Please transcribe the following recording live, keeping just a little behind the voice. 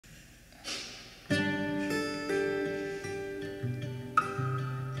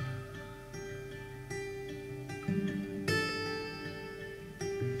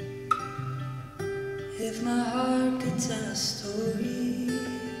If my heart could tell a story,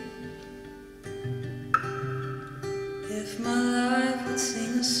 if my life would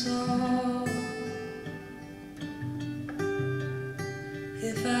sing a song,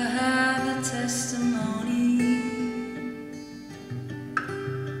 if I have a testimony,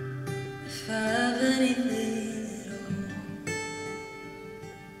 if I have anything at all,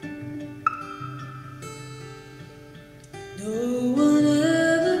 no one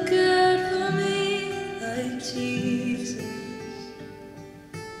ever cared for me like Jesus.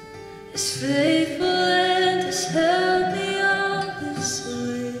 His faithful hand has held me all this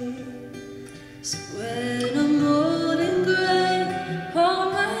way. So when I'm old and gray,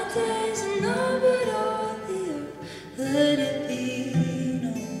 all my days are numbered on the earth, let it be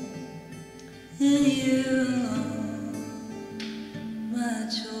known in you alone my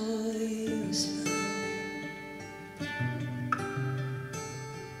joy was found.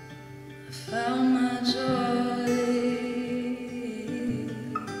 I found my joy.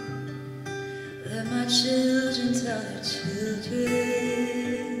 Let my children tell their children.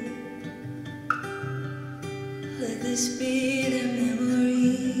 Let this be their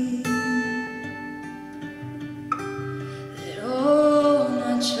memory, that all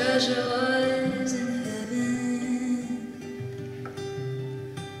my treasure was in heaven,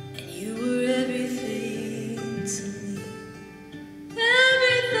 and you were everything to me.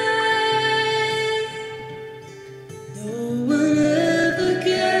 Everything. No one ever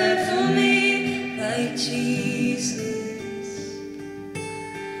cared for me like Jesus.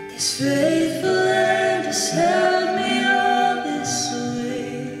 His faithful hand has held me all this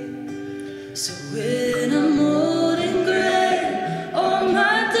way. So when I'm old and gray, all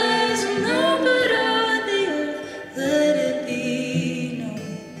my days are numbered on the earth, let it be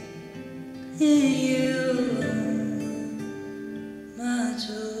known in you alone my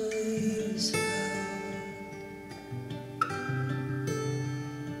joy is found.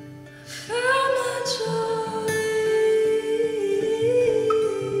 I found my joy.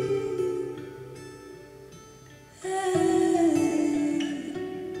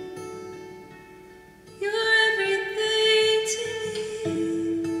 You're everything to me,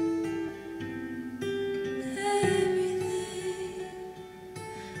 everything.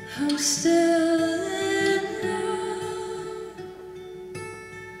 I'm still in love.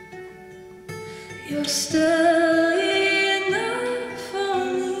 You're still enough for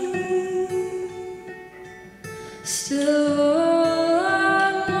me, still all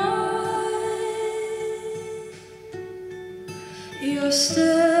I want. You're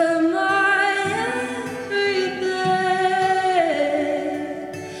still my everything.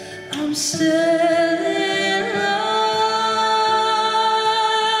 I'm still in love.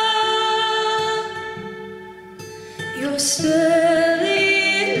 You're still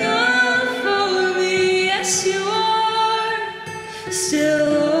enough for me. Yes, you are.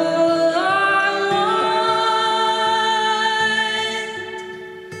 Still all I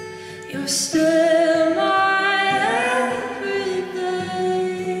want. You're still my everything.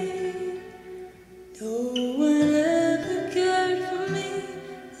 No one ever cared for me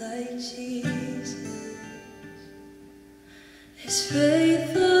like Jesus. His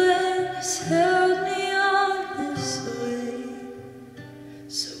faithful hand has held me on this way.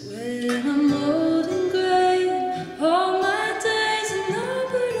 So when I'm old and gray, all my days are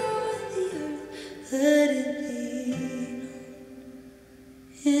numbered on the earth, let it be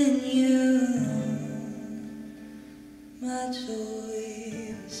known in you alone my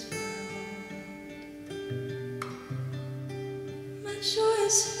joy was found. My joy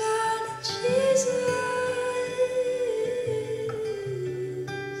is found in Jesus.